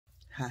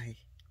Hi,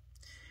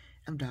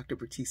 I'm Dr.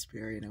 Bertice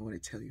Berry, and I want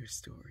to tell you a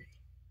story.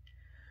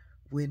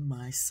 When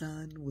my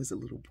son was a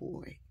little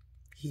boy,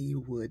 he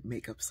would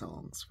make up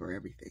songs for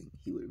everything.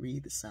 He would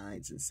read the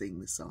signs and sing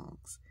the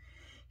songs.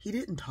 He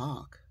didn't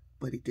talk,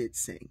 but he did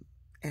sing.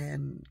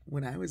 And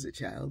when I was a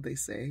child, they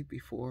say,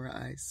 before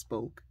I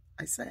spoke,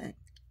 I sang.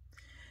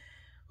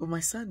 Well, my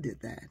son did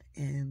that,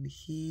 and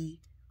he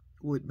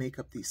would make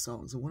up these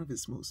songs. And one of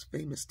his most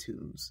famous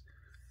tunes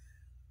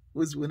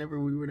was whenever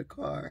we were in a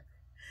car.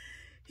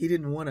 He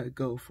didn't want to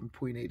go from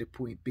point A to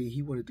point B.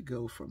 He wanted to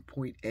go from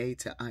point A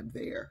to I'm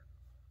there.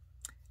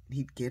 And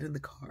he'd get in the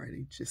car and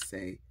he'd just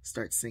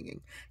start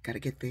singing. Gotta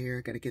get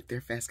there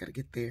fast, gotta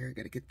get there,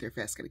 gotta get there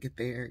fast, gotta get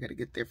there, gotta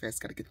get there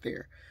fast, gotta get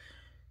there.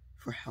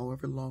 For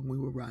however long we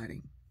were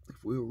riding.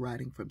 If we were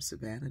riding from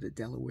Savannah to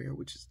Delaware,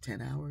 which is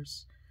 10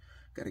 hours,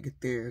 gotta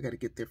get there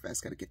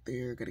fast, gotta get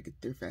there, gotta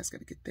get there fast,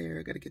 gotta get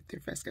there, gotta get there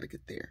fast, gotta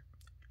get there.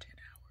 10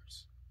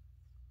 hours.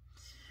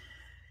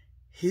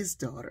 His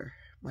daughter,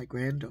 my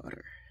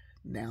granddaughter,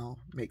 now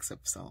makes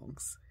up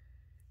songs,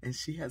 and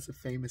she has a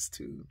famous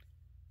tune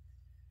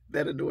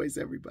that annoys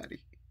everybody.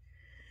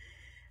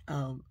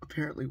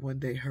 Apparently one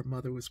day her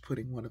mother was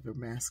putting one of her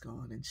masks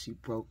on and she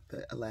broke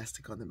the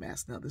elastic on the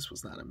mask. Now this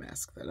was not a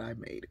mask that I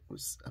made, it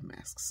was a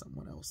mask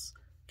someone else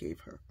gave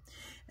her,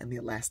 and the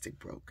elastic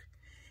broke.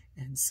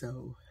 And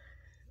so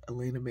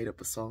Elena made up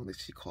a song that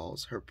she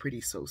calls her Pretty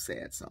So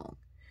Sad song,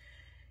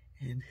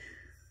 and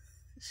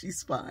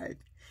she's 5.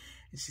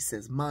 And she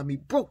says, Mommy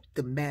broke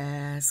the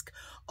mask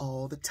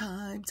all the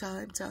time,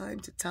 time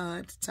to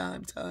time to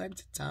time to time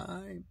to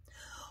time.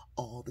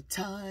 All the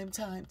time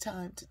to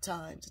time to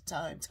time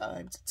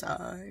to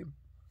time.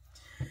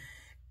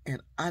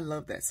 And I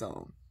love that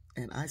song.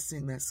 And I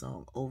sing that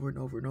song over and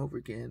over and over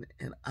again.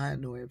 And I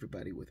annoy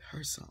everybody with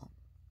her song,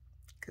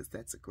 because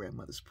that's a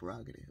grandmother's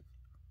prerogative.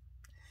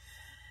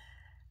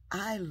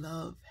 I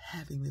love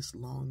having this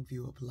long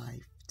view of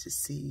life to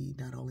see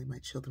not only my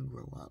children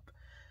grow up,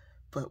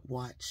 but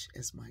watch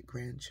as my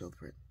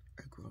grandchildren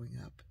are growing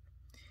up,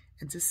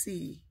 and to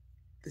see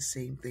the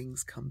same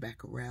things come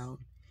back around,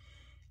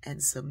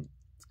 and some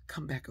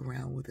come back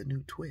around with a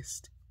new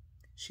twist.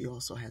 She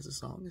also has a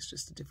song, it's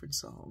just a different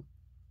song.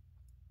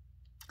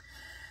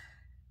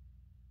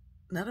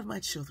 None of my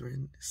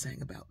children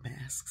sang about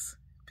masks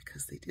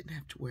because they didn't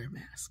have to wear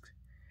masks.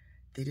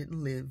 They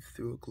didn't live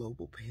through a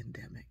global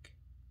pandemic.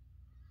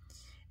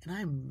 And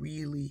I'm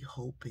really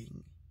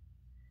hoping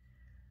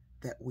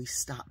that we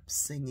stop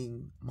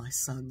singing my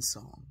son's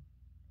song,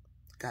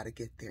 Gotta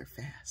Get There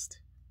Fast,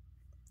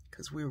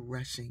 because we're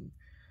rushing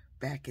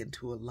back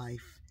into a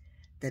life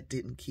that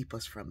didn't keep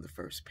us from the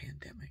first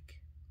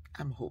pandemic.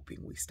 I'm hoping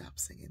we stop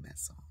singing that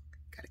song,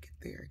 gotta get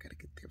there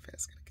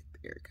fast, gotta get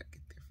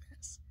there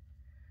fast.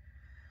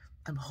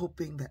 I'm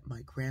hoping that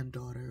my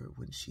granddaughter,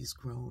 when she's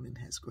grown and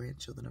has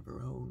grandchildren of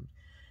her own,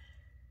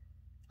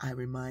 I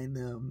remind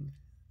them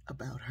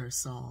about her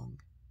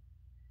song,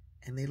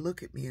 and they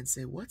look at me and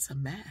say, what's a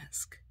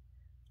mask?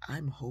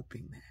 I'm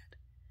hoping that.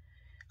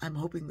 I'm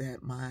hoping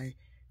that my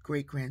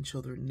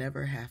great-grandchildren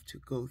never have to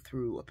go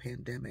through a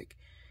pandemic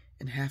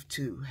and have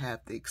to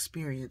have the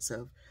experience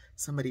of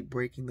somebody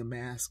breaking the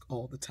mask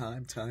all the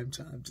time.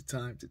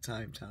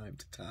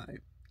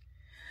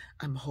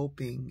 I'm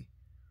hoping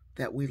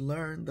that we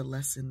learn the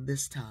lesson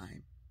this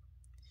time,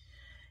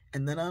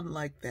 and that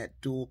unlike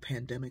that dual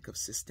pandemic of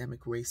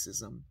systemic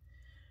racism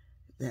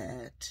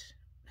that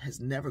has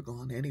never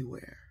gone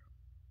anywhere,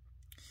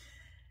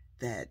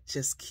 that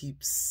just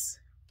keeps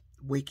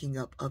waking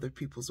up other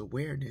people's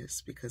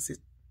awareness, because it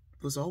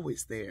was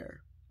always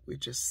there. We're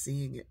just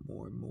seeing it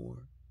more and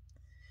more.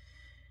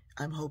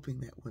 I'm hoping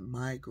that when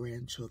my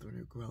grandchildren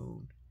are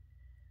grown,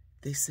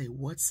 they say,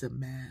 what's a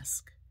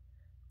mask?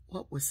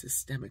 What was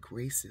systemic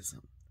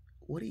racism?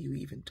 What are you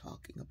even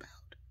talking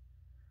about?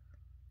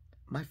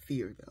 My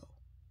fear, though,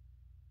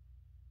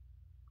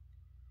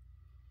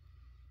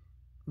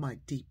 my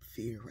deep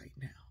fear right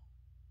now,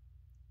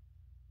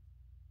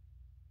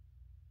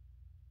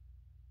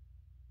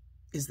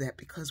 is that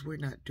because we're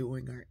not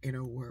doing our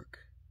inner work,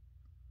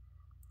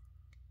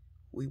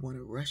 we want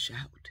to rush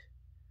out,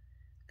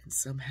 and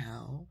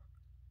somehow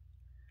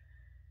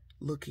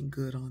looking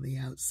good on the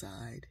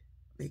outside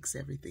makes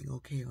everything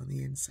okay on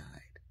the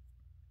inside.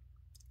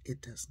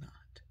 It does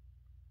not.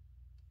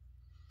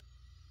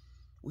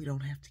 We don't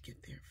have to get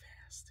there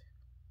fast.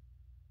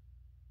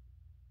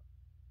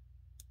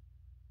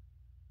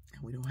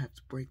 And we don't have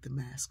to break the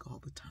mask all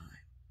the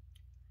time.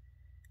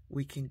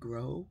 We can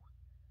grow,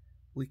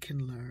 we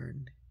can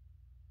learn,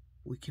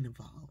 we can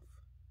evolve,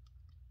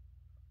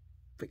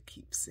 but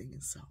keep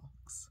singing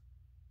songs.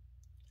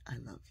 I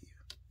love you.